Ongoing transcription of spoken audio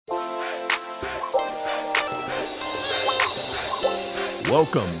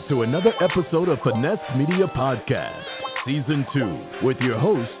Welcome to another episode of FinesseMedia Podcast, Season 2, with your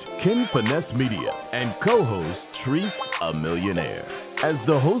host, Ken FinesseMedia, and co-host, Treese, a Millionaire. As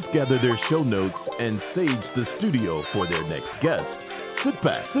the hosts gather their show notes and sage the studio for their next guest, sit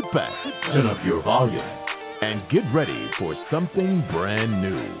back, turn up your volume, and get ready for something brand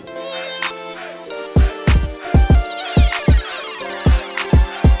new.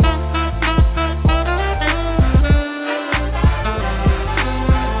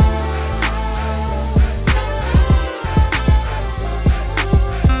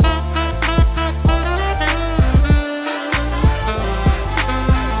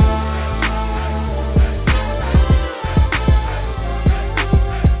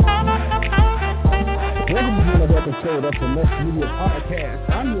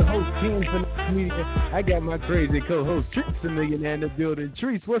 I got my crazy co-host, Treese, a Millionaire, in the building.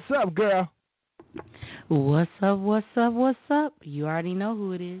 Treese, what's up, girl? What's up? You already know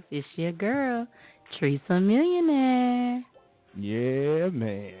who it is. It's your girl, Treese, a Millionaire. Yeah,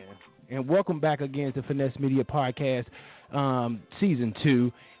 man. And welcome back again to FinesseMedia Podcast, Season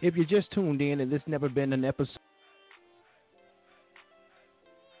 2. If you're just tuned in and this never been an episode,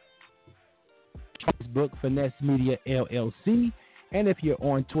 Facebook, FinesseMedia LLC. And if you're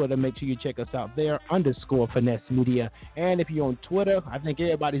on Twitter, make sure you check us out there, _FinesseMedia. And if you're on Twitter, I think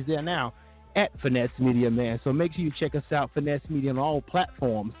everybody's there now, at FinesseMedia, man. So make sure you check us out, FinesseMedia, on all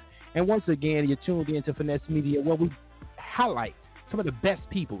platforms. And once again, you're tuned into FinesseMedia, where we highlight some of the best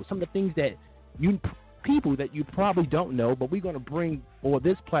people, some of the things that you probably don't know, but we're going to bring on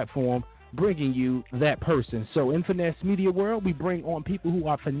this platform, bringing you that person. So in FinesseMedia world, we bring on people who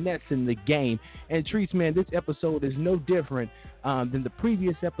are finessing the game. And Treese, man, this episode is no different than the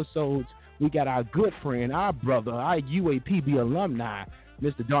previous episodes. We got our good friend, our brother, our UAPB alumni,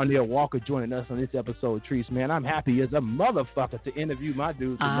 Mr. Darnell Walker, joining us on this episode. Treese, man, I'm happy as a motherfucker to interview my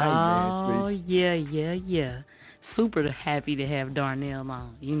dude tonight, man. Oh, yeah. Super happy to have Darnell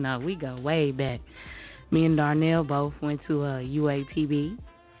on. You know, we go way back. Me and Darnell both went to UAPB.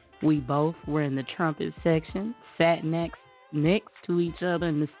 We both were in the trumpet section, sat next to each other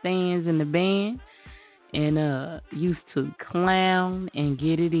in the stands in the band, and used to clown and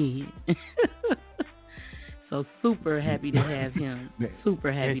get it in. So super happy to have him.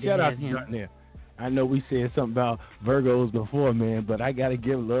 Super happy to have him. Darnell. I know we said something about Virgos before, man, but I got to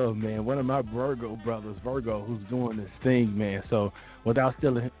give love, man. One of my Virgo brothers, who's doing this thing, man. So without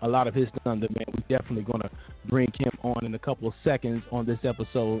stealing a lot of his thunder, man, we're definitely going to bring him on in a couple of seconds on this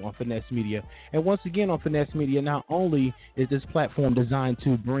episode on FinesseMedia. And once again on FinesseMedia, not only is this platform designed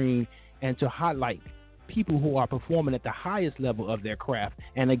to bring and to highlight people who are performing at the highest level of their craft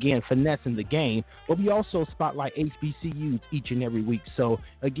and, again, finessing the game, but we also spotlight HBCUs each and every week. So,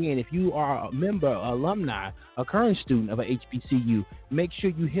 again, if you are a member, alumni, a current student of a HBCU, make sure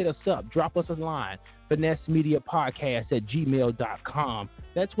you hit us up. Drop us a line, FinesseMediaPodcast@gmail.com.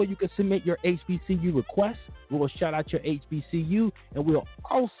 That's where you can submit your HBCU requests. We'll shout out your HBCU, and we'll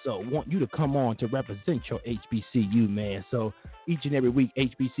also want you to come on to represent your HBCU, man. So each and every week,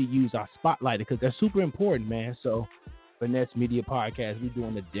 HBCUs are spotlighted because they're super important, man. So FinesseMedia Podcast, we're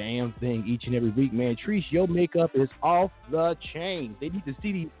doing the damn thing each and every week, man. Treese, your makeup is off the chain. They need to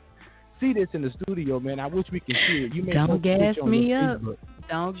see this in the studio, man. I wish we could see it. Don't gas me up.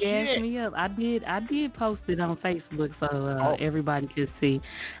 Don't gas me up. I did post it on Facebook so everybody could see.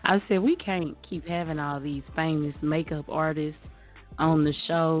 I said we can't keep having all these famous makeup artists on the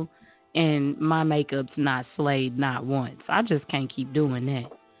show and my makeup's not slayed not once. I just can't keep doing that.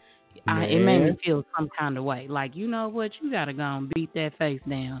 It made me feel some kind of way. Like, you know what? You got to go and beat that face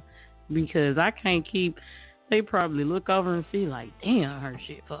down because I can't keep... They probably look over and see like, damn, her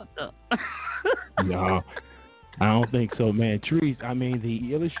shit fucked up. No, I don't think so, man. Treese, I mean,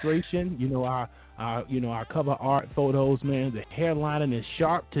 the illustration, our cover art photos, man, the hairline is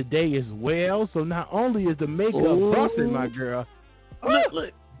sharp today as well. So not only is the makeup busting, my girl.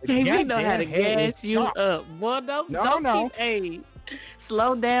 Look. Hey, we know how to gas you up. Boy, don't keep,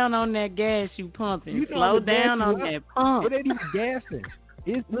 slow down on that gas you pumping. Slow down on that pump. It ain't even gassing.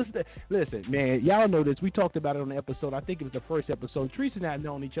 Listen, man, y'all know this. We talked about it on the episode. I think it was the first episode. Treese and I have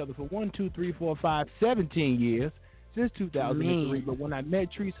known each other for 17 years, since 2003. Man. But when I met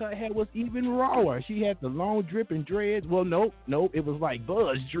Treese, her hair was even rawer. She had the long dripping dreads. Well, nope. It was like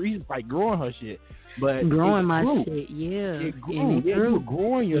buzz. Treese like growing her shit. But growing my shit, yeah. It grew. You were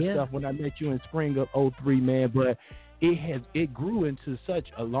growing your stuff when I met you in spring of 2003, man. But it grew into such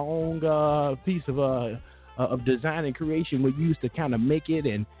a long piece of design and creation where you used to kind of make it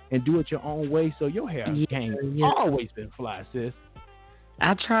and do it your own way. So your hair game always been fly, sis.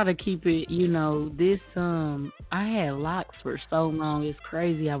 I try to keep it, this, I had locks for so long. It's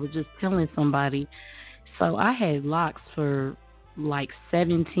crazy. I was just telling somebody. So I had locks for like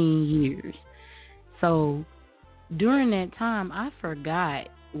 17 years. So during that time, I forgot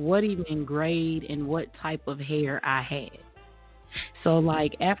what even grade and what type of hair I had. So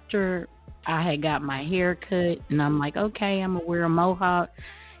like after I had got my hair cut and I'm like, okay, I'm going to wear a mohawk.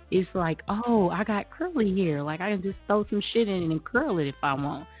 It's like, oh, I got curly hair. Like, I can just throw some shit in it and curl it if I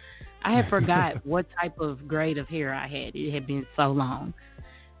want. I had forgot what type of grade of hair I had. It had been so long.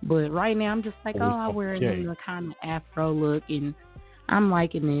 But right now, I'm just like, I wear a kind of afro look, and I'm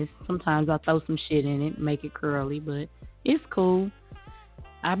liking this. Sometimes I throw some shit in it, make it curly, but it's cool.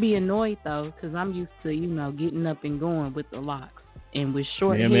 I be annoyed, though, because I'm used to, getting up and going with the locks. And with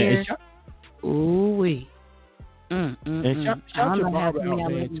short hair, ooh-wee. And shout your barber out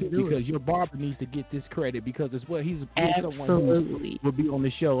there too, because your barber needs to get this credit because as well he's someone who will be on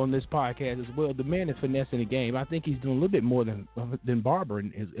the show on this podcast as well. The man is finessing the game. I think he's doing a little bit more than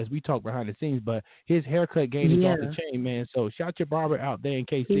barbering as we talk behind the scenes, but his haircut game is off the chain, man. So shout your barber out there in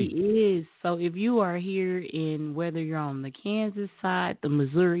KC. He is. So if you are here in whether you're on the Kansas side, the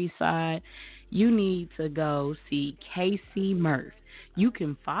Missouri side, you need to go see KC Murph. You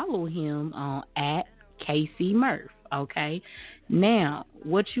can follow him on @KC Murph, okay? Now,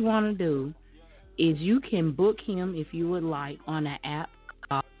 what you want to do is you can book him if you would like on an app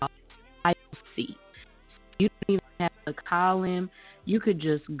called IC. You don't even have to call him. You could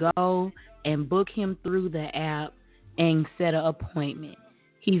just go and book him through the app and set an appointment.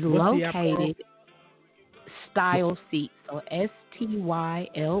 He's located Style Seat, so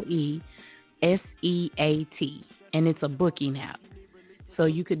STYLESEAT, and it's a booking app. So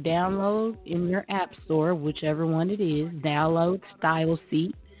you could download in your app store, whichever one it is, download Style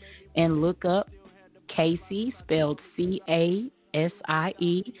Seat and look up Casey, spelled CASIE,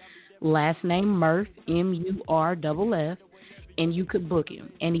 last name Murph, MURFF, and you could book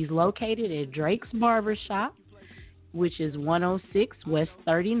him. And he's located at Drake's Barbershop, which is 106 West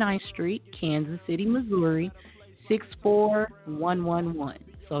 39th Street, Kansas City, Missouri, 64111.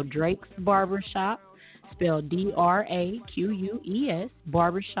 So Drake's Barbershop, spelled DRAQUES,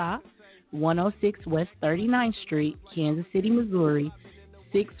 Barbershop, 106 West 39th Street, Kansas City, Missouri,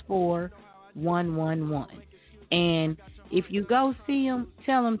 64111. And if you go see him,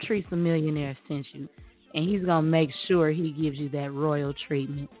 tell him Teresa Millionaire sent you, and he's going to make sure he gives you that royal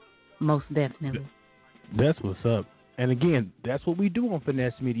treatment, most definitely. That's what's up. And again, that's what we do on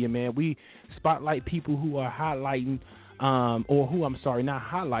Finesse Media, man. We spotlight people who are highlighting not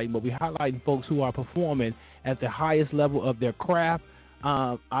highlighting, but we're highlighting folks who are performing at the highest level of their craft.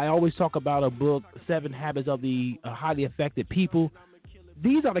 I always talk about a book, 7 Habits of the Highly Effective People.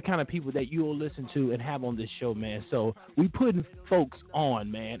 These are the kind of people that you'll listen to and have on this show, man. So we putting folks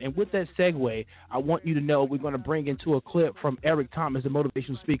on, man. And with that segue, I want you to know we're going to bring into a clip from Eric Thomas, the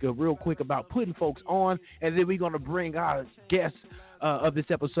motivational speaker, real quick about putting folks on, and then we're going to bring our guests of this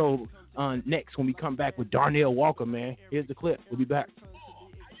episode next when we come back with Darnell Walker, man. Here's the clip. We'll be back.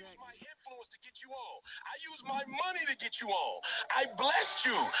 My money to get you on. I blessed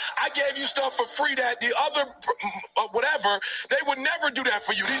you. I gave you stuff for free that the other whatever, they would never do that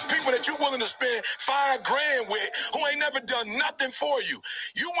for you. These people that you're willing to spend $5,000 with who ain't never done nothing for you.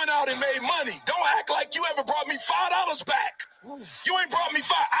 You went out and made money. Don't act like you ever brought me $5 back. You ain't brought me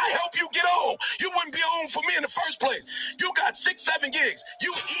 $5. I help you get on. You wouldn't be on for me in the first place. You got 6, 7 gigs. You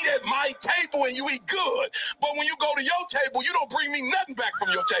eat at my table and you eat good. But when you go to your table, you don't bring me nothing back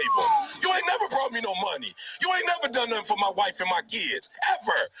from your table. You ain't never brought me no money. You ain't never done nothing for my wife and my kids.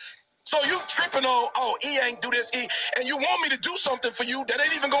 Ever. So you tripping on, he ain't do this, and you want me to do something for you that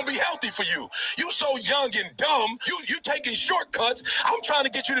ain't even going to be healthy for you. You so young and dumb. You taking shortcuts. I'm trying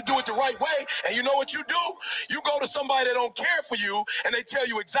to get you to do it the right way, and you know what you do? You go to somebody that don't care for you, and they tell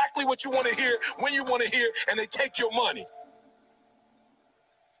you exactly what you want to hear, when you want to hear, and they take your money.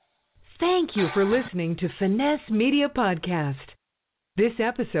 Thank you for listening to Finesse Media Podcast. This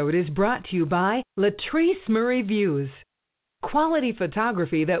episode is brought to you by Latrice Murray Views. Quality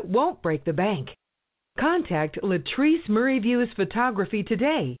photography that won't break the bank. Contact Latrice Murray Views Photography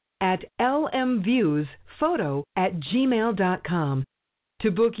today at lmviewsphoto@gmail.com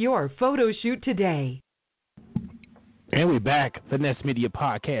to book your photo shoot today. And we're back, Finesse Media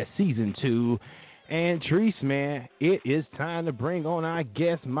Podcast Season 2. And Treese, man, it is time to bring on our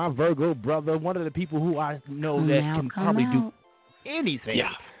guest, my Virgo brother, one of the people who I know that can probably do anything. Yeah.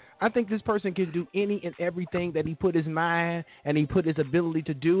 I think this person can do any and everything that he put his mind and he put his ability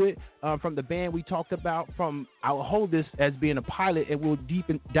to do it. From the band we talked about, I'll hold this as being a pilot, and we'll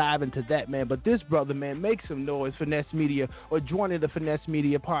dive into that, man. But this brother, man, make some noise, Finesse Media, or joining the Finesse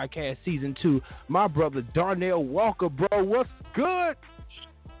Media Podcast Season 2. My brother, Darnell Walker, bro. What's good?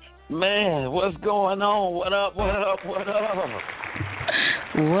 Man, what's going on? What up, what up, what up?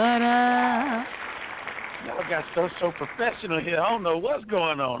 What up? Y'all got so professional here. I don't know what's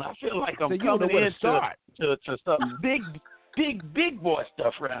going on. I feel like I'm coming in to some big boy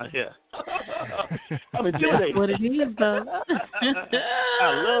stuff around here. I'm intimidated. That's what it is, though.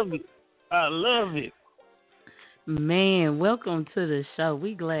 I love it. Man, welcome to the show.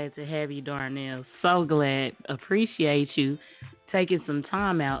 We glad to have you, Darnell. So glad. Appreciate you taking some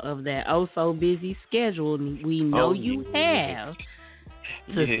time out of that so busy schedule we know you have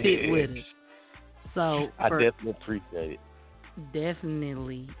to sit with us. So I definitely appreciate it.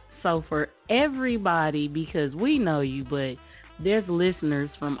 Definitely. So for everybody, because we know you, but there's listeners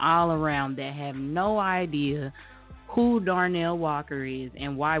from all around that have no idea who Darnell Walker is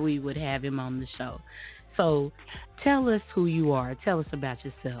and why we would have him on the show. So tell us who you are. Tell us about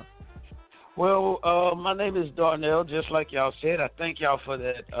yourself. Well, my name is Darnell, just like y'all said. I thank y'all for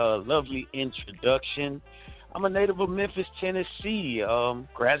that lovely introduction. I'm a native of Memphis, Tennessee,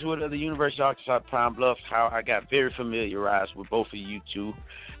 graduate of the University of Arkansas Pine Bluff. How I got very familiarized with both of you two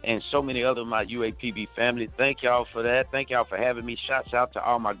and so many other of my UAPB family. Thank y'all for that. Thank y'all for having me. Shouts out to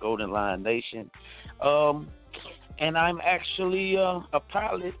all my Golden Lion Nation. And I'm actually a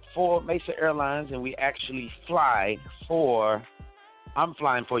pilot for Mesa Airlines, and we actually I'm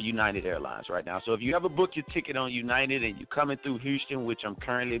flying for United Airlines right now. So if you ever book your ticket on United and you're coming through Houston, which I'm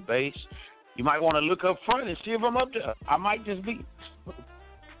currently based, you might want to look up front and see if I'm up there. I might just be.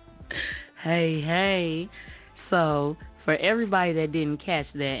 Hey. So for everybody that didn't catch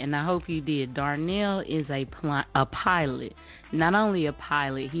that, and I hope you did, Darnell is a pilot. Not only a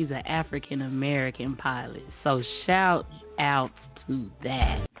pilot, he's an African-American pilot. So shout out to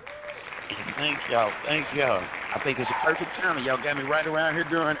that. Thank y'all. I think it's a perfect time. Y'all got me right around here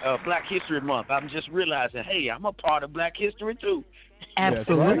during Black History Month. I'm just realizing, hey, I'm a part of Black History too.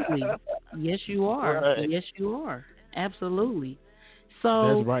 Absolutely. Yes, you are. Right. Yes, you are. Absolutely.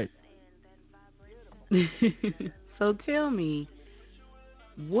 So that's right. So tell me,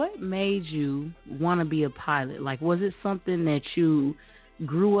 what made you want to be a pilot? Like, was it something that you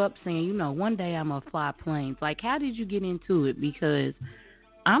grew up saying, one day I'm going to fly planes? Like, how did you get into it? Because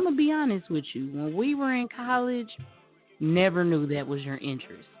I'm going to be honest with you. When we were in college, never knew that was your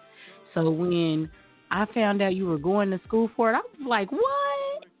interest. So when I found out you were going to school for it, I was like, what?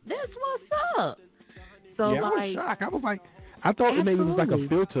 That's what's up. So yeah, I was shocked. I was like, I thought maybe it was like a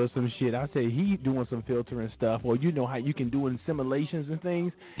filter or some shit. I said he doing some filtering stuff, or how you can do it in simulations and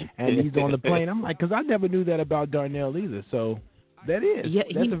things, and he's on the plane. I'm like, because I never knew that about Darnell either. So that's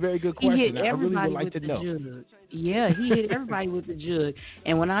a very good question. I really would like to know. Jug. Yeah, he hit everybody with the jug.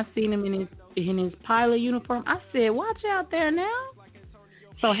 And when I seen him in his pilot uniform, I said, watch out there now.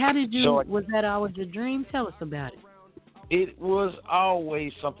 So how did you, was that always your dream? Tell us about it. It was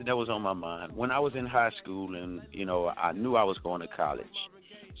always something that was on my mind. When I was in high school and, I knew I was going to college.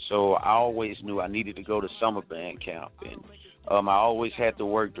 So I always knew I needed to go to summer band camp. And I always had to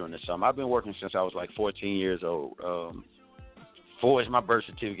work during the summer. I've been working since I was like 14 years old. Forged my birth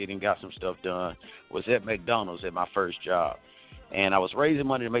certificate and got some stuff done. Was at McDonald's at my first job. And I was raising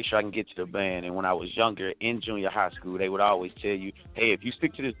money to make sure I can get to the band. And when I was younger, in junior high school, they would always tell you, hey, if you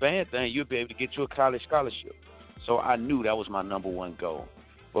stick to this band thing, you'll be able to get you a college scholarship. So I knew that was my number one goal.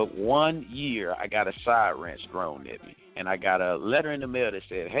 But one year, I got a side wrench thrown at me. And I got a letter in the mail that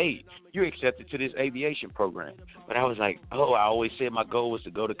said, hey, you're accepted to this aviation program. But I was like, I always said my goal was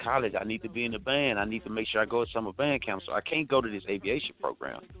to go to college. I need to be in the band. I need to make sure I go to summer band camp. So I can't go to this aviation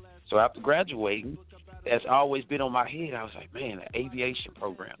program. So after graduating, that's always been on my head. I was like, man, an aviation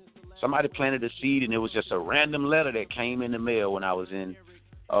program. Somebody planted a seed, and it was just a random letter that came in the mail when I was in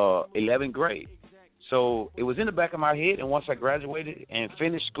 11th grade. So it was in the back of my head, and once I graduated and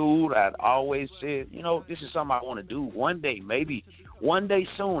finished school, I'd always said, this is something I want to do one day, maybe one day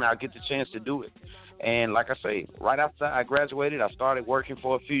soon I'll get the chance to do it. And like I say, right after I graduated, I started working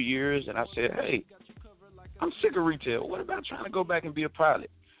for a few years, and I said, hey, I'm sick of retail. What about trying to go back and be a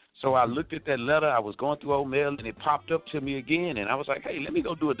pilot? So I looked at that letter. I was going through old mail, and it popped up to me again, and I was like, hey, let me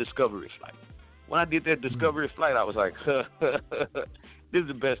go do a discovery flight. When I did that discovery flight, I was like, this is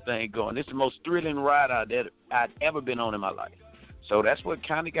the best thing going. This is the most thrilling ride I'd ever been on in my life. So that's what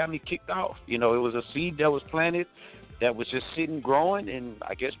kind of got me kicked off. It was a seed that was planted that was just sitting, growing, and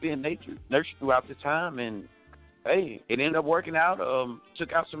I guess being nurtured throughout the time. And hey, it ended up working out.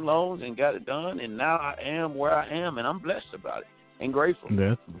 Took out some loans and got it done, and now I am where I am, and I'm blessed about it and grateful.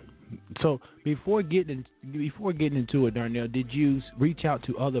 Yeah. So before getting into it, Darnell, did you reach out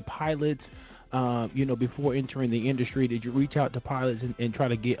to other pilots? Before entering the industry, did you reach out to pilots and try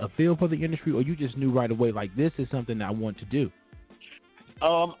to get a feel for the industry, or you just knew right away, like, this is something I want to do?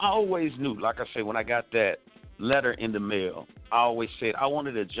 I always knew, like I said, when I got that letter in the mail, I always said I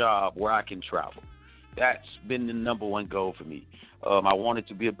wanted a job where I can travel. That's been the number one goal for me. I wanted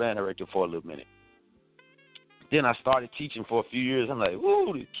to be a band director for a little minute. Then I started teaching for a few years. I'm like,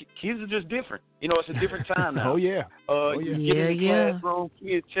 ooh, the kids are just different. It's a different time now. You get in the classroom,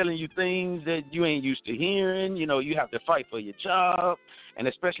 kids telling you things that you ain't used to hearing. You have to fight for your job. And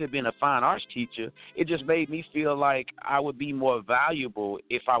especially being a fine arts teacher, it just made me feel like I would be more valuable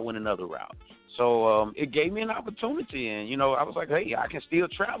if I went another route. So it gave me an opportunity, and, I was like, hey, I can still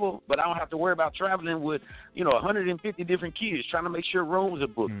travel, but I don't have to worry about traveling with, 150 different kids trying to make sure rooms are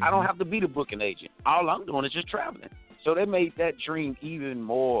booked. I don't have to be the booking agent. All I'm doing is just traveling. So that made that dream even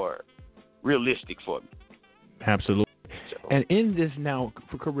more realistic for me. Absolutely. So, and in this now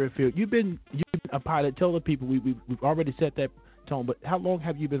for career field, you've been a pilot. Tell the people, we've already set that tone, but how long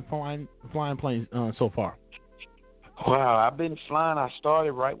have you been flying planes so far? Wow, I've been flying. I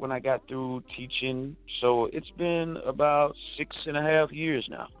started right when I got through teaching, so it's been about 6.5 years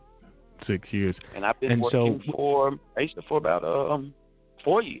now. 6 years. And I've been working for about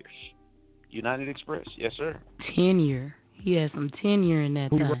 4 years. United Express, yes, sir. Tenure. He has some tenure in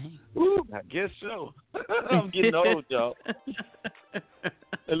that thing. Ooh, I guess so. I'm getting old, y'all.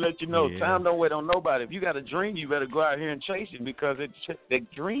 And let you know, time don't wait on nobody. If you got a dream, you better go out here and chase it, because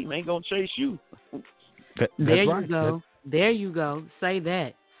that dream ain't going to chase you. There you go. There you go. Say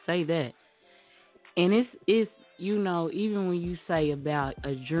that. And it's even when you say about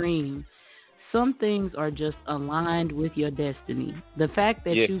a dream, some things are just aligned with your destiny. The fact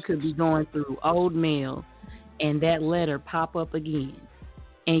that you could be going through old mail and that letter pop up again,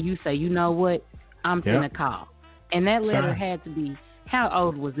 and you say, you know what, I'm gonna call. And that letter had to be, how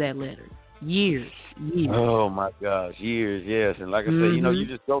old was that letter? Years. Oh my gosh, years, yes. And like I said, you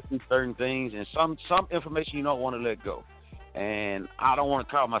just go through certain things, and some information you don't want to let go. And I don't want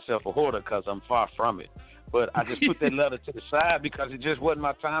to call myself a hoarder, because I'm far from it. But I just put that letter to the side because it just wasn't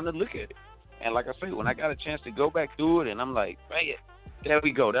my time to look at it. And like I said, when I got a chance to go back through it, and I'm like, man, there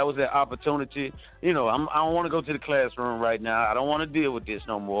we go. That was that opportunity. I don't want to go to the classroom right now. I don't want to deal with this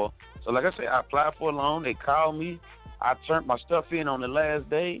no more. So like I said, I applied for a loan. They called me. I turned my stuff in on the last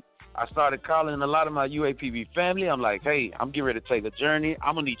day. I started calling a lot of my UAPB family. I'm like, hey, I'm getting ready to take a journey.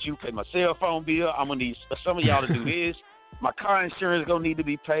 I'm going to need you to pay my cell phone bill. I'm going to need some of y'all to do this. My car insurance is going to need to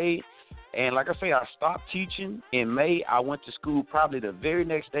be paid. And like I say, I stopped teaching in May. I went to school probably the very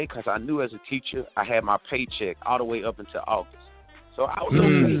next day, because I knew as a teacher I had my paycheck all the way up until August. So I was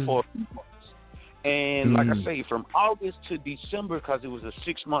okay for a few months. And like I say, from August to December, because it was a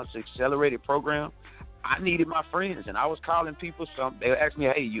 6 months accelerated program, I needed my friends, and I was calling people. They would ask me,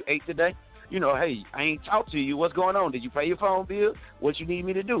 hey, you ate today? Hey, I ain't talked to you. What's going on? Did you pay your phone bill? What you need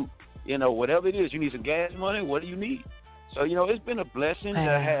me to do? Whatever it is. You need some gas money? What do you need? So, it's been a blessing to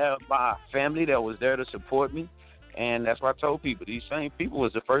have my family that was there to support me. And that's why I told people, these same people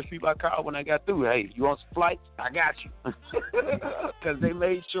was the first people I called when I got through. Hey, you want some flights? I got you. Because they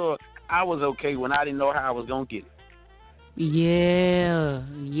made sure I was okay when I didn't know how I was going to get it.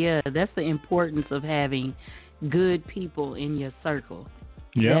 Yeah, that's the importance of having good people in your circle.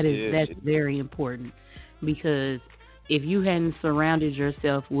 Yeah, that's very important, because if you hadn't surrounded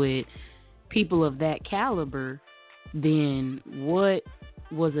yourself with people of that caliber, then what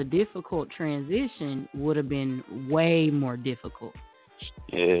was a difficult transition would have been way more difficult.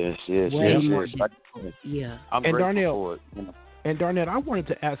 Yes. More difficult. Yeah. I'm grateful for it. And Darnell, I wanted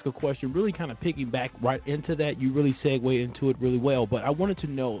to ask a question, really kind of piggyback right into that. You really segued into it really well. But I wanted to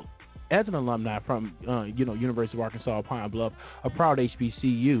know, as an alumni from, University of Arkansas, Pine Bluff, a proud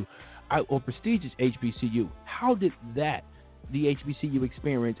HBCU, or prestigious HBCU, how did the HBCU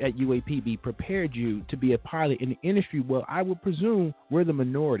experience at UAPB prepared you to be a pilot in the industry? Well, I would presume we're the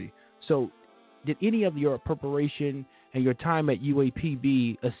minority. So did any of your preparation and your time at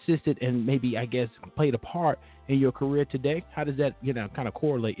UAPB assisted and maybe, I guess, played a part in your career today? How does that, kind of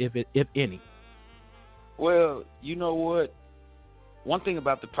correlate, if any? Well, you know what? One thing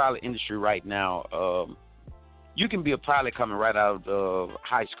about the pilot industry right now, you can be a pilot coming right out of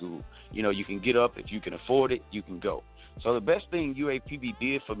high school. You can get up. If you can afford it, you can go. So the best thing UAPB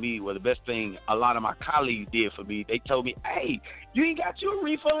did for me, the best thing a lot of my colleagues did for me, they told me, hey, you ain't got your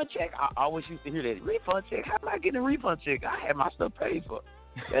refund check? I always used to hear that, refund check? How am I getting a refund check? I had my stuff paid for.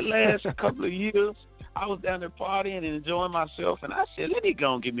 That last couple of years, I was down there partying and enjoying myself, and I said, let me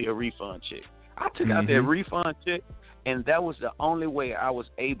go and give me a refund check. I took out that refund check, and that was the only way I was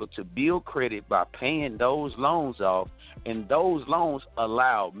able to build credit by paying those loans off, and those loans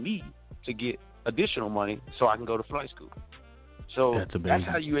allowed me to get additional money so I can go to flight school. So that's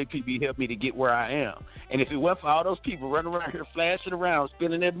how UAPB helped me to get where I am. And if it wasn't for all those people running around here flashing around,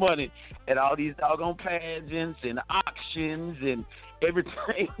 spending their money at all these doggone pageants and auctions and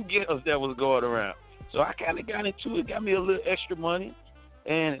everything else that was going around. So I kind of got into it, got me a little extra money.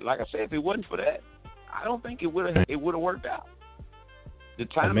 And like I said, if it wasn't for that, I don't think it would have worked out. The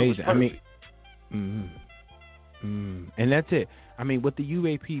timing was perfect. And that's it. I mean, with the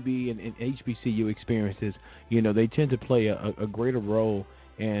UAPB and HBCU experiences, they tend to play a greater role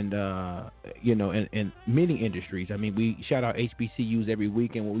in many industries. I mean, we shout out HBCUs every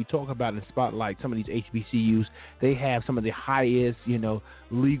week, and when we talk about and spotlight some of these HBCUs, they have some of the highest,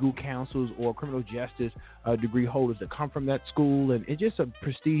 legal counsels or criminal justice degree holders that come from that school, and it's just a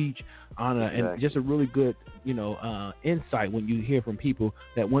prestige honor and just a really good, insight when you hear from people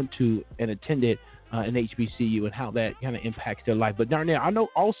that went to and attended an HBCU and how that kind of impacts their life. But Darnell, I know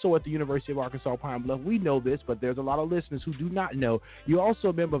also at the University of Arkansas Pine Bluff, we know this, but there's a lot of listeners who do not know. You're also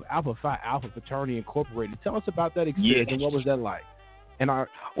a member of Alpha Phi Alpha Fraternity Incorporated. Tell us about that experience and what was that like?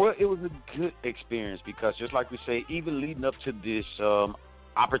 Well, it was a good experience because just like we say, even leading up to this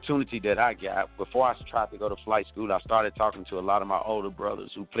opportunity that I got, before I tried to go to flight school, I started talking to a lot of my older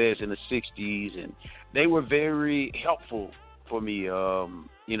brothers who pledged in the 60s, and they were very helpful for me.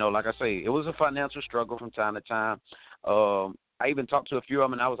 Like I say, it was a financial struggle from time to time. I even talked to a few of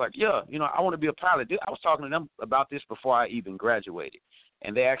them, and I was like, I want to be a pilot. I was talking to them about this before I even graduated.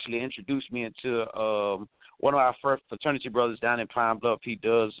 And they actually introduced me into one of our first fraternity brothers down in Pine Bluff. He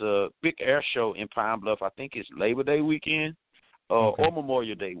does a big air show in Pine Bluff. I think it's Labor Day weekend or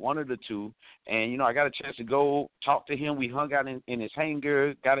Memorial Day, one of the two. And, I got a chance to go talk to him. We hung out in his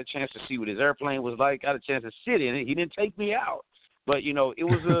hangar, got a chance to see what his airplane was like, got a chance to sit in it. He didn't take me out. But, it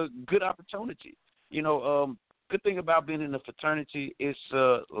was a good opportunity. Good thing about being in a fraternity, it's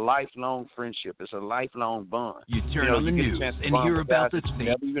a lifelong friendship. It's a lifelong bond. You turn on the news and hear about this thing.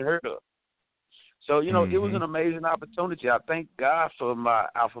 Never even heard of. So, it was an amazing opportunity. I thank God for my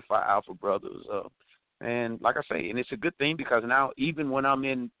Alpha Phi Alpha brothers. And like I say, and it's a good thing because now even when I'm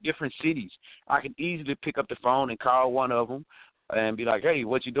in different cities, I can easily pick up the phone and call one of them and be like, hey,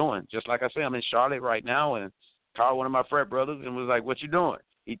 what you doing? Just like I say, I'm in Charlotte right now and called one of my frat brothers and was like, what you doing?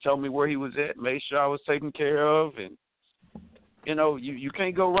 He told me where he was at, made sure I was taken care of, and you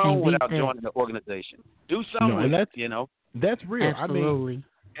can't go wrong without joining the organization. Do something with it, That's real. Absolutely. I mean,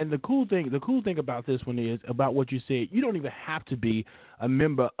 and the cool thing about this one is about what you said. You don't even have to be a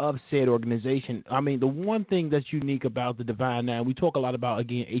member of said organization. I mean, the one thing that's unique about the Divine Nine, we talk a lot about,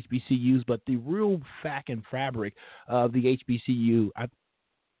 again, HBCUs, but the real fact and fabric of the HBCU,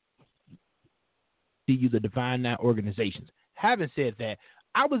 the Divine Nine organizations. Having said that,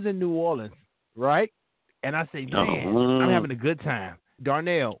 I was in New Orleans, right? And I say, man, I'm having a good time.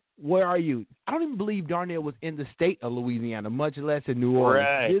 Darnell, where are you? I don't even believe Darnell was in the state of Louisiana, much less in New Orleans.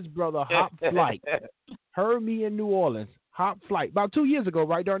 Right. His brother Hop Flight heard me in New Orleans. Hop Flight. About 2 years ago,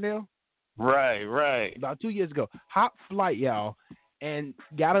 right, Darnell? Right. About 2 years ago. Hop Flight, y'all. And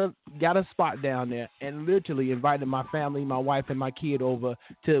got a spot down there and literally invited my family, my wife, and my kid over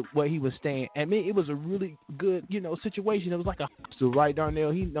to where he was staying. I mean, it was a really good, situation. It was like a hostel, right, Darnell?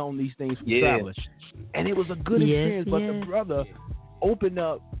 He's known these things from travelers. And it was a good experience. But the brother opened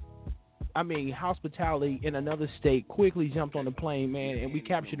up, hospitality in another state, quickly jumped on the plane, man, and we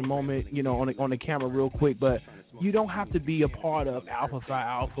captured the moment, on the camera real quick. But you don't have to be a part of Alpha Phi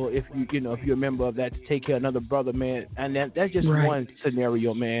Alpha if if you're a member of that to take care of another brother, man. And that's just one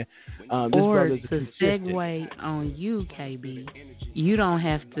scenario, man. Or to segue on you, KB, you don't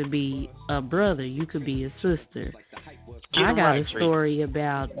have to be a brother. You could be a sister. I got a story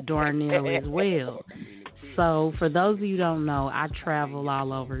about Darnell as well. So for those of you who don't know, I travel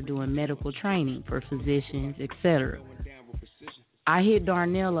all over doing medical training for physicians, etc. I hit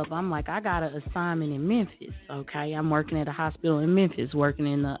Darnell up. I'm like, I got an assignment in Memphis, okay? I'm working at a hospital in Memphis, working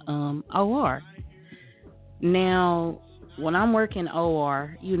in the OR. Now, when I'm working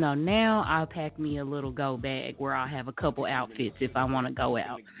OR, now I'll pack me a little go bag where I'll have a couple outfits if I want to go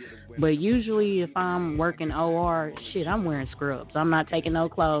out. But usually if I'm working OR, I'm wearing scrubs. I'm not taking no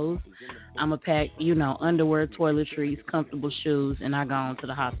clothes. I'm going to pack, underwear, toiletries, comfortable shoes, and I go on to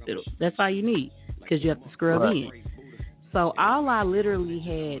the hospital. That's all you need because you have to scrub in. So all I literally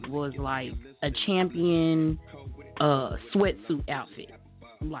had was like a Champion sweatsuit outfit,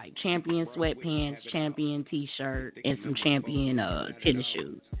 like Champion sweatpants, Champion t-shirt, and some Champion tennis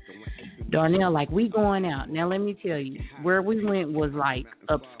shoes. Darnell, like, we going out. Now, let me tell you, where we went was, like,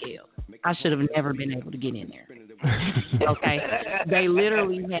 upscale. I should have never been able to get in there. Okay? They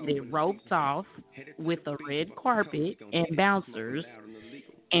literally had it roped off with a red carpet and bouncers,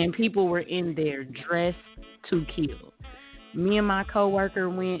 and people were in there dressed to kill. Me and my coworker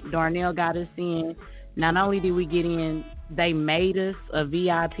went. Darnell got us in. Not only did we get in, they made us a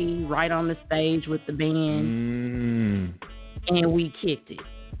VIP right on the stage with the band, and we kicked it.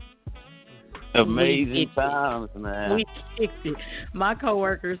 Amazing times, man. We kicked it. My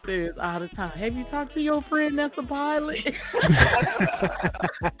coworker says all the time, "Have you talked to your friend that's a pilot?"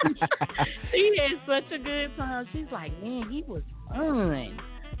 She had such a good time. She's like, "Man, he was fun."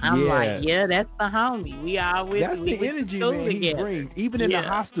 I'm like, "Yeah, that's the homie. We all with That's the energy, man, he brings. Even in the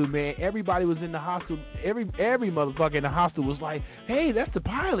hostel, man, everybody was in the hostel. Every motherfucker in the hostel was like, "Hey, that's the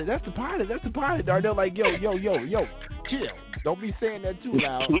pilot. That's the pilot. That's the pilot." They're like, yo, chill. Don't be saying that too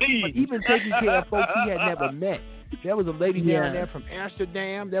loud. But even taking care of folks he had never met. There was a lady down there from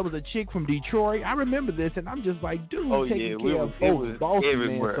Amsterdam. There was a chick from Detroit. I remember this, and I'm just like, dude, taking care of folks,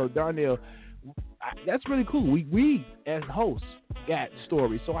 Boston, man. So Darnell, that's really cool. We as hosts got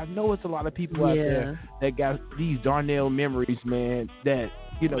stories, so I know it's a lot of people out there that got these Darnell memories, man. That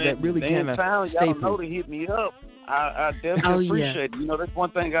that really kind of y'all know to hit me up. I definitely appreciate it. You know, that's one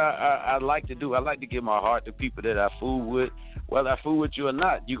thing I like to do. I like to give my heart to people that I fool with. Whether I fool with you or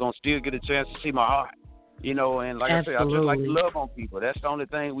not, you're gonna still get a chance to see my heart. You know, and like I said, I just like to love on people. That's the only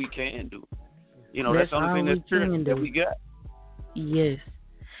thing we can do. You know, that's the only thing that's true that we got. Yes.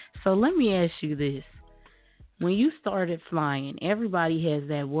 So let me ask you this. When you started flying, everybody has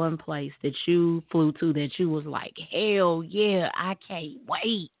that one place that you flew to that you was like, hell yeah, I can't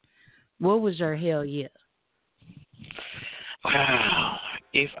wait. What was your hell yeah? Wow.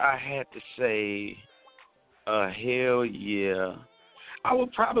 If I had to say a hell yeah, I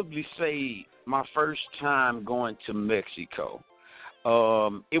would probably say my first time going to Mexico.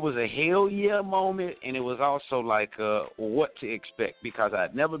 It was a hell yeah moment, and it was also like what to expect, because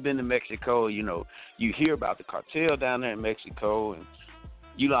I'd never been to Mexico. You know, you hear about the cartel down there in Mexico, and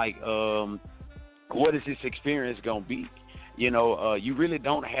you like, what is this experience gonna be? You know, you really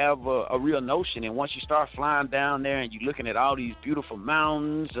don't have a real notion. And once you start flying down there and you're looking at all these beautiful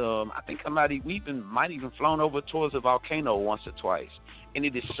mountains, I think we might even flown over towards a volcano once or twice, and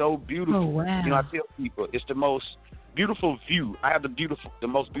it is so beautiful. Oh, wow. You know, I tell people it's the most beautiful view. I have the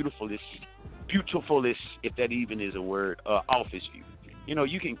most beautifulest, if that even is a word, office view. You know,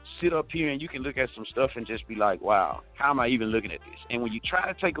 you can sit up here and you can look at some stuff and just be like, wow, how am I even looking at this? And when you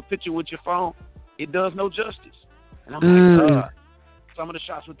try to take a picture with your phone, it does no justice. And I'm like, some of the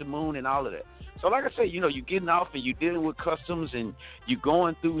shots with the moon and all of that. So like I said, you know, you're getting off and you're dealing with customs and you're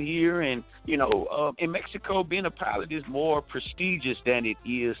going through here. And, you know, in Mexico, being a pilot is more prestigious than it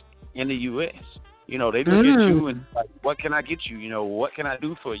is in the U.S. You know, they look at you and like, what can I get you? You know, what can I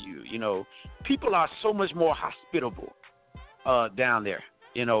do for you? You know, people are so much more hospitable down there.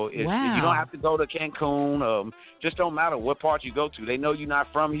 You know, you don't have to go to Cancun. Just don't matter what part you go to. They know you're not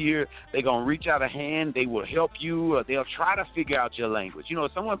from here. They're going to reach out a hand. They will help you. Or they'll try to figure out your language. You know,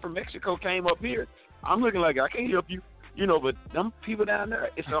 if someone from Mexico came up here, I'm looking like I can't help you. You know, but them people down there,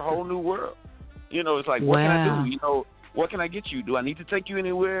 it's a whole new world. You know, it's like, what can I do? You know, what can I get you? Do I need to take you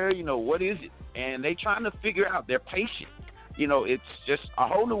anywhere? You know, what is it? And they trying to figure out. They're patient. You know, it's just a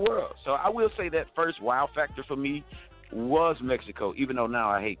whole new world. So I will say that first wow factor for me was Mexico, even though now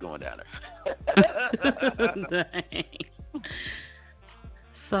I hate going down there.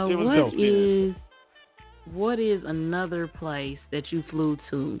 So what is another place that you flew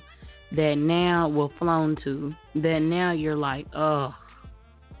to that now flown to that now you're like,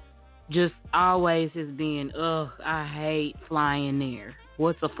 just always has been, I hate flying there?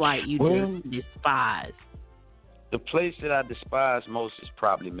 What's a flight you just despise? The place that I despise most is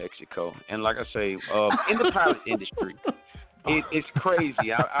probably Mexico. And like I say, in the pilot industry, it's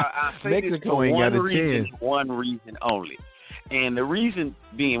crazy. I say Mexico this for one reason only. And the reason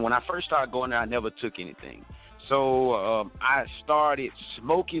being, when I first started going there, I never took anything. So I started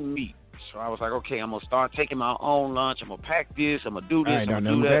smoking meat. So I was like, okay, I'm going to start taking my own lunch. I'm going to pack this. I'm going to do this.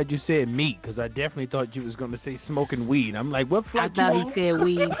 I'm glad you said meat, because I definitely thought you was going to say smoking weed. I'm like, what flight? I thought he said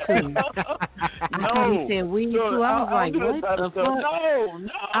weed, too. No. He said weed, too. I was like, what the fuck?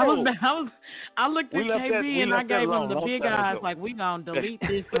 No. I looked at KB and I gave him the big eyes, like, we going to delete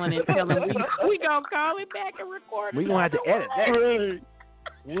this one and tell him we going to call it back and record it. We going to have to edit that.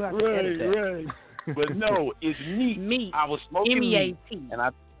 We'll have to edit that. But no, it's meat. Meat. I was smoking meat.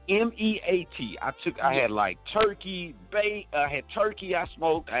 And MEAT. I had like turkey, I had turkey I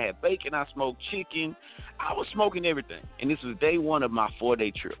smoked, I had bacon I smoked, chicken. I was smoking everything. And this was day one of my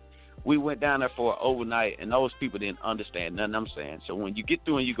 4-day trip. We went down there for an overnight, and those people didn't understand nothing I'm saying. So when you get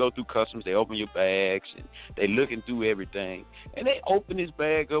through and you go through customs, they open your bags, and they looking through everything. And they opened this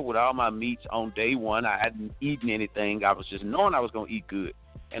bag up with all my meats on day one. I hadn't eaten anything. I was just knowing I was going to eat good.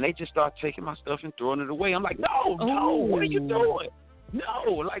 And they just start taking my stuff and throwing it away. I'm like, no, what are you doing?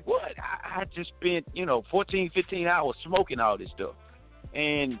 No, like what? I just spent, 14, 15 hours smoking all this stuff.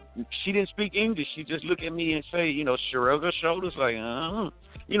 And she didn't speak English. She just looked at me and say, shrug her shoulders like,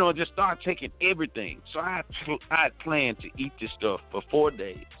 just start taking everything. So I had planned to eat this stuff for 4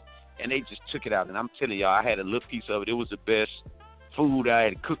 days, and they just took it out. And I'm telling y'all, I had a little piece of it. It was the best food I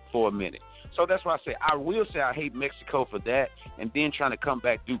had cooked for a minute. So that's why I will say I hate Mexico for that. And then trying to come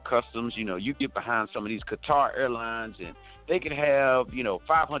back through customs, you get behind some of these Qatar Airlines, and they could have,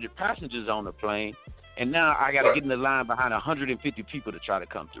 500 passengers on the plane. And now I got to get in the line behind 150 people to try to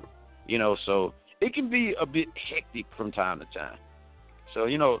come through. So it can be a bit hectic from time to time. So,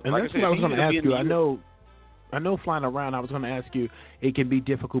 and like that's I said, what I was going to ask you. I know flying around, I was going to ask you, it can be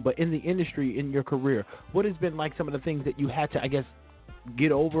difficult. But in the industry, in your career, what has been like some of the things that you had to, I guess,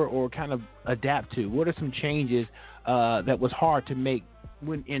 get over or kind of adapt to? What are some changes that was hard to make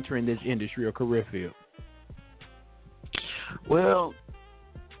when entering this industry or career field? Well,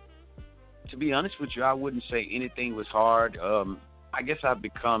 to be honest with you, I wouldn't say anything was hard. I guess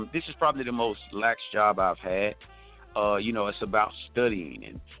this is probably the most lax job I've had. It's about studying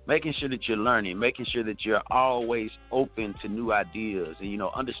and making sure that you're learning, making sure that you're always open to new ideas and,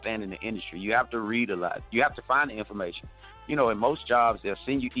 understanding the industry. You have to read a lot. You have to find the information. In most jobs, they'll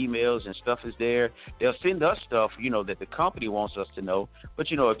send you emails and stuff is there. They'll send us stuff, that the company wants us to know. But,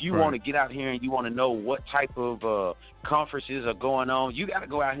 if you want to get out here and you want to know what type of conferences are going on, you got to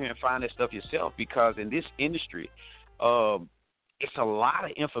go out here and find that stuff yourself, because in this industry, it's a lot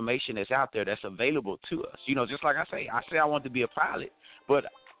of information that's out there that's available to us. Just like I say I want to be a pilot, but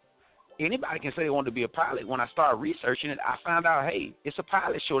anybody can say they want to be a pilot. When I started researching it, I found out, hey, it's a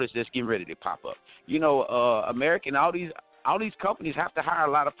pilot shortage that's getting ready to pop up. American, all these companies have to hire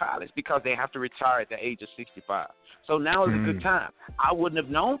a lot of pilots because they have to retire at the age of 65. So now is a good time. I wouldn't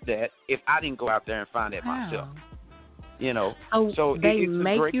have known that if I didn't go out there and find that myself. So they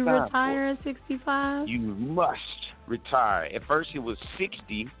make you time retire at 65? You must retire. At first it was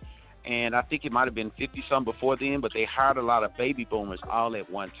 60, and I think it might have been 50-some before then, but they hired a lot of baby boomers all at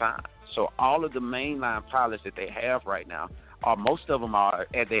one time. So all of the mainline pilots that they have right now, most of them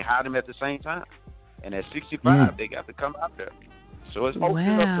they hired them at the same time. And at 65, they got to come out there. So it's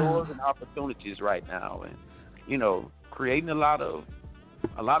opening up doors and opportunities right now, and creating a lot of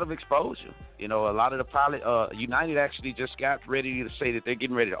exposure. A lot of the pilot, United actually just got ready to say that they're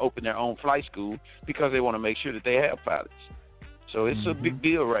getting ready to open their own flight school because they want to make sure that they have pilots. So it's a big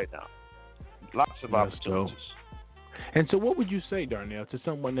deal right now. Lots of opportunities. And so what would you say, Darnell, to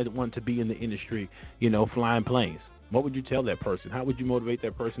someone that wants to be in the industry, flying planes? What would you tell that person? How would you motivate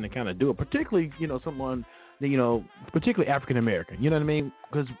that person to kind of do it? Particularly, someone, particularly African American. You know what I mean?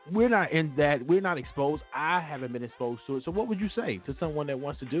 Because we're not in that. We're not exposed. I haven't been exposed to it. So what would you say to someone that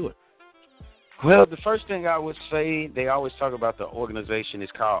wants to do it? Well, the first thing I would say, they always talk about the organization.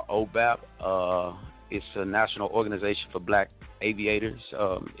 It's called OBAP. It's a national organization for black aviators.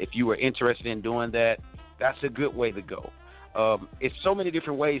 If you were interested in doing that, that's a good way to go. It's so many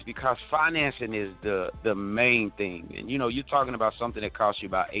different ways because financing is the main thing. And, you're talking about something that costs you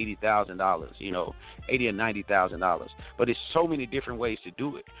about $80,000, $80,000 or $90,000. But it's so many different ways to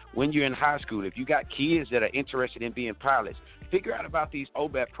do it. When you're in high school, if you got kids that are interested in being pilots, figure out about these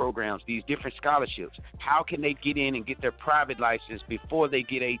OBAP programs, these different scholarships. How can they get in and get their private license before they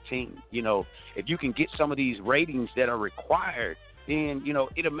get 18? If you can get some of these ratings that are required, then,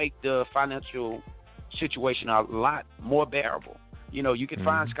 it'll make the financial situation a lot more bearable. You can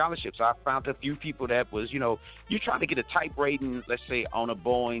find scholarships. I found a few people that was, you're trying to get a type rating, let's say on a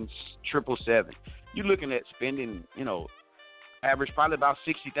Boeing 777. You're looking at spending, average probably about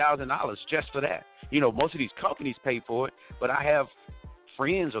 $60,000 just for that. Most of these companies pay for it, but I have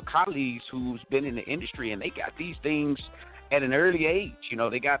friends or colleagues who's been in the industry and they got these things at an early age.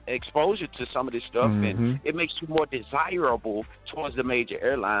 They got exposure to some of this stuff, and it makes you more desirable towards the major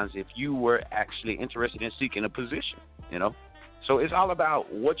airlines if you were actually interested in seeking a position, So it's all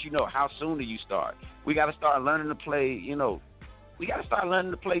about what you know. How soon do you start? We got to start learning to play, we got to start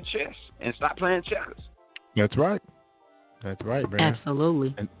learning to play chess and stop playing checkers. That's right. That's right, man.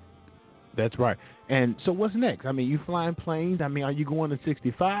 Absolutely. That's right. And so what's next? I mean, you flying planes. I mean, are you going to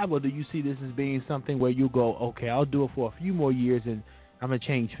 65, or do you see this as being something where you go, okay, I'll do it for a few more years and I'm going to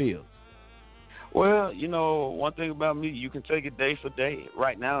change fields? Well, one thing about me, you can take it day for day.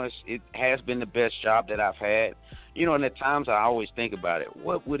 Right now, it has been the best job that I've had. And at times I always think about it.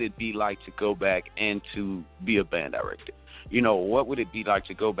 What would it be like to go back and to be a band director? What would it be like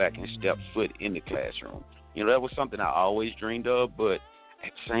to go back and step foot in the classroom? That was something I always dreamed of, but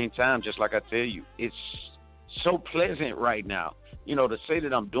at the same time, just like I tell you, it's so pleasant right now. To say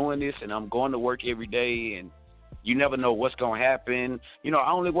that I'm doing this and I'm going to work every day and you never know what's going to happen.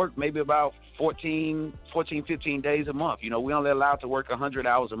 I only work maybe about 15 days a month. We only allowed to work 100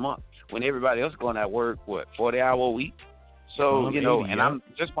 hours a month when everybody else going at work, 40-hour a week? So, and I'm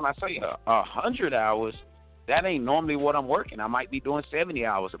just when I say 100 hours, that ain't normally what I'm working. I might be doing 70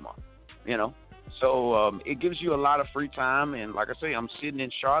 hours a month, So it gives you a lot of free time. And like I say, I'm sitting in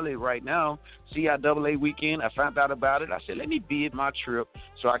Charlotte right now, CIAA weekend. I found out about it. I said, let me bid my trip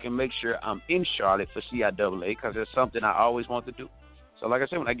so I can make sure I'm in Charlotte for CIAA because it's something I always want to do. So like I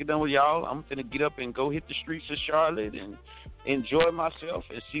said, when I get done with y'all, I'm going to get up and go hit the streets of Charlotte and enjoy myself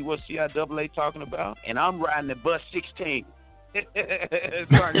and see what CIAA talking about. And I'm riding the bus 16.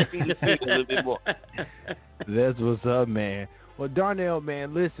 Starting to see the city a little bit more. That's what's up, man. Well, Darnell,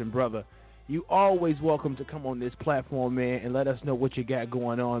 man, listen, brother. You always welcome to come on this platform, man, and let us know what you got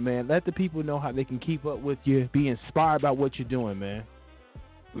going on, man. Let the people know how they can keep up with you, be inspired by what you're doing, man.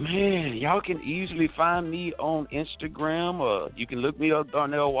 Man, y'all can easily find me on Instagram, or you can look me up,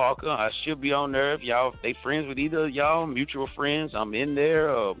 Darnell Walker. I should be on there. If they friends with either of y'all, mutual friends, I'm in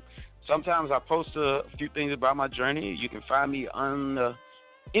there. Sometimes I post a few things about my journey. You can find me on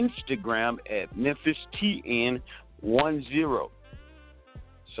Instagram at MemphisTN10.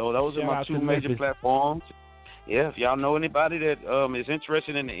 So those are my two major platforms. Yeah, if y'all know anybody that is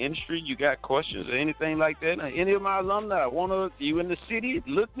interested in the industry, you got questions or anything like that, any of my alumni you in the city,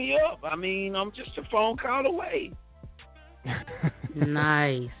 look me up. I mean, I'm just a phone call away.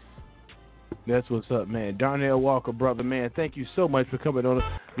 Nice. That's what's up, man. Darnell Walker, brother, man, thank you so much for coming on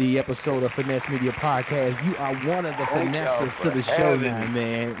the episode of Finesse Media Podcast. You are one of the finessers to the show now,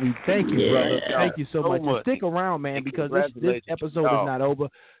 man. We thank you, brother. Thank you so much. And stick around, man, because this episode is not over.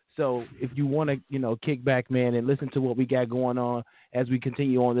 So if you want to, kick back, man, and listen to what we got going on as we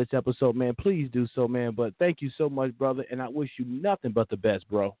continue on this episode, man, please do so, man. But thank you so much, brother, and I wish you nothing but the best,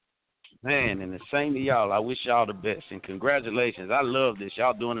 bro. Man, and the same to y'all. I wish y'all the best, and congratulations. I love this.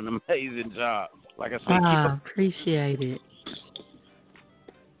 Y'all doing an amazing job. Like I said, appreciate it.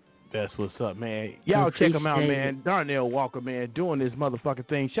 That's what's up, man. Y'all check him out, man. Darnell Walker, man, doing this motherfucking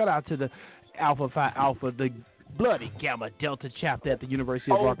thing. Shout out to the Alpha Phi Alpha, the Bloody Gamma Delta chapter at the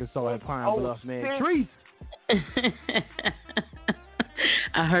University of Arkansas at Pine Bluff, man. Trees.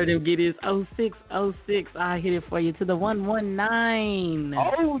 I heard him get his 0606. I hit it for you to the 119.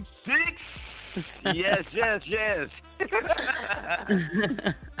 06? Yes.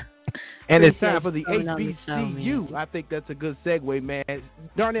 And it's time for the HBCU. I think that's a good segue, man.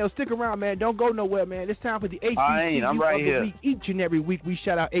 Darnell, stick around, man. Don't go nowhere, man. It's time for the HBCU I'm right of the week. Each and every week, we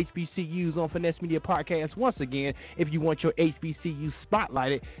shout out HBCUs on Finesse Media Podcast. Once again, if you want your HBCU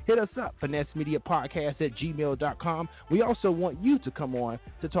spotlighted, hit us up, FinesseMediaPodcast@gmail.com. We also want you to come on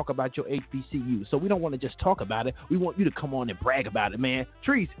to talk about your HBCU. So we don't want to just talk about it. We want you to come on and brag about it, man.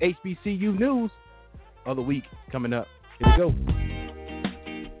 Trees, HBCU news of the week coming up. Here we go.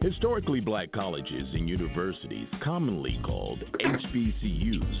 Historically black colleges and universities, commonly called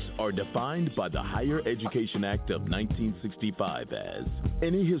HBCUs, are defined by the Higher Education Act of 1965 as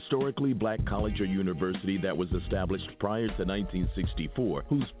any historically black college or university that was established prior to 1964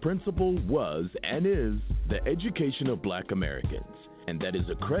 whose principle was and is the education of black Americans, and that is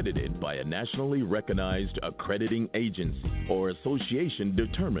accredited by a nationally recognized accrediting agency or association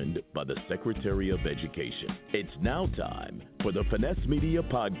determined by the Secretary of Education. It's now time for the Finesse Media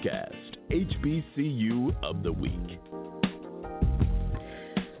Podcast, HBCU of the Week.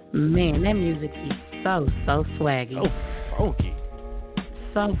 Man, that music is so swaggy. So funky.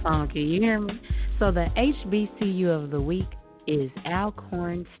 So funky, you hear me? So the HBCU of the week is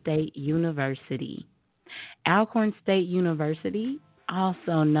Alcorn State University. Alcorn State University,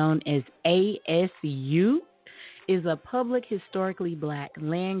 also known as ASU, is a public historically black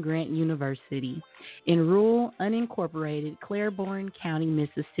land-grant university in rural, unincorporated Claiborne County,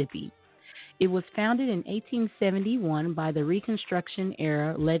 Mississippi. It was founded in 1871 by the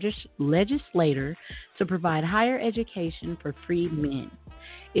Reconstruction-era legislator to provide higher education for freed men.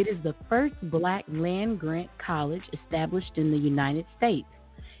 It is the first black land-grant college established in the United States.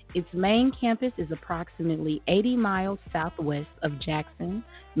 Its main campus is approximately 80 miles southwest of Jackson,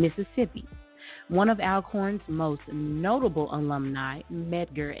 Mississippi. One of Alcorn's most notable alumni,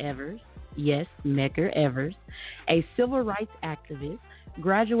 Medgar Evers, yes, Medgar Evers, a civil rights activist,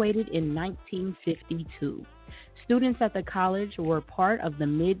 graduated in 1952. Students at the college were part of the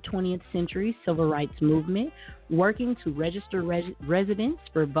mid-20th century civil rights movement, working to register residents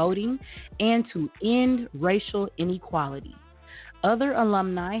for voting and to end racial inequality. Other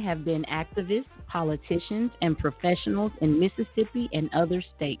alumni have been activists, politicians, and professionals in Mississippi and other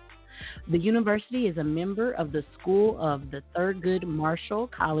states. The university is a member of the School of the Thurgood Marshall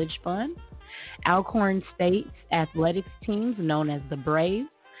College Fund, Alcorn State's athletics teams known as the Braves,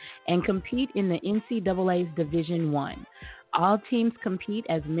 and compete in the NCAA's Division I. All teams compete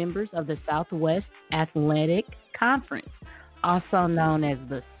as members of the Southwest Athletic Conference, also known as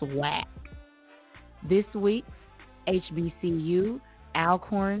the SWAC. This week's HBCU,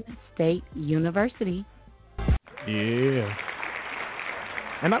 Alcorn State University. Yeah.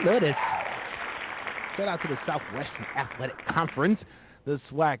 And I love this. Shout out to the Southwestern Athletic Conference, the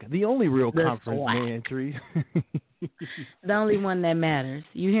SWAC, the only real conference, SWAC. Man, Tree. The only one that matters.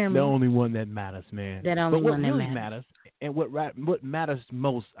 You hear me? The only one that matters, man. That only one that really matters, and what matters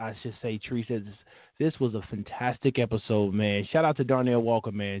most, I should say, Tree, says this was a fantastic episode, man. Shout out to Darnell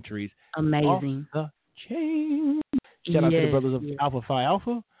Walker, man, Tree. Amazing. Off the chain. Shout out to the brothers of Alpha Phi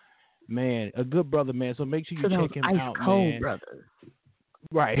Alpha. Man, a good brother, man. So make sure you check him out, man. Brothers.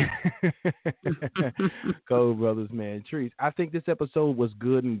 Right. Cold brothers, man. Trees. I think this episode was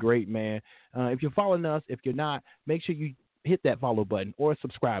good and great, man. If you're following us, if you're not, make sure you hit that follow button or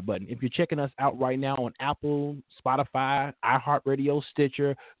subscribe button. If you're checking us out right now on Apple, Spotify, iHeartRadio,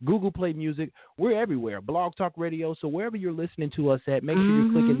 Stitcher, Google Play Music, we're everywhere. Blog Talk Radio. So wherever you're listening to us at, make sure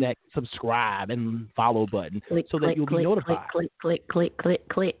you're clicking that subscribe and follow button so that you'll be notified. Click.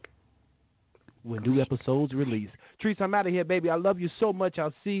 When new episodes release. Trees, I'm out of here, baby. I love you so much.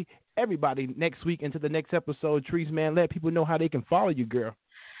 I'll see everybody next week into the next episode. Trees, man, let people know how they can follow you, girl.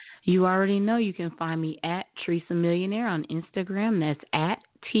 You already know you can find me at Teresa Millionaire on Instagram. That's at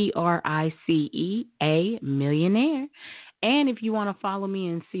TRICEA Millionaire. And if you want to follow me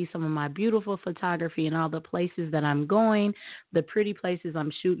and see some of my beautiful photography and all the places that I'm going, the pretty places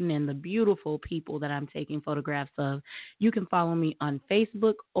I'm shooting, and the beautiful people that I'm taking photographs of, you can follow me on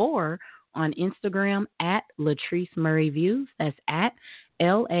Facebook or on Instagram at Latrice Murray Views. That's at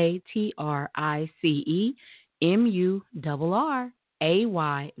LatriceMurrayViews.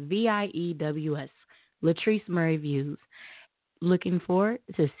 Latrice Murray Views. Looking forward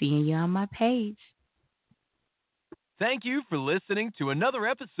to seeing you on my page. Thank you for listening to another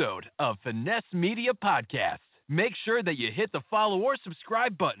episode of Finesse Media Podcast. Make sure that you hit the follow or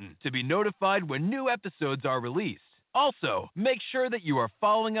subscribe button to be notified when new episodes are released. Also, make sure that you are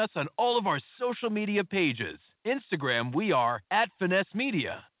following us on all of our social media pages. Instagram, we are at Finesse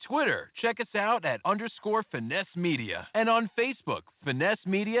Media. Twitter, check us out at _Finesse Media. And on Facebook, Finesse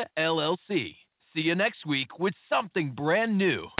Media LLC. See you next week with something brand new.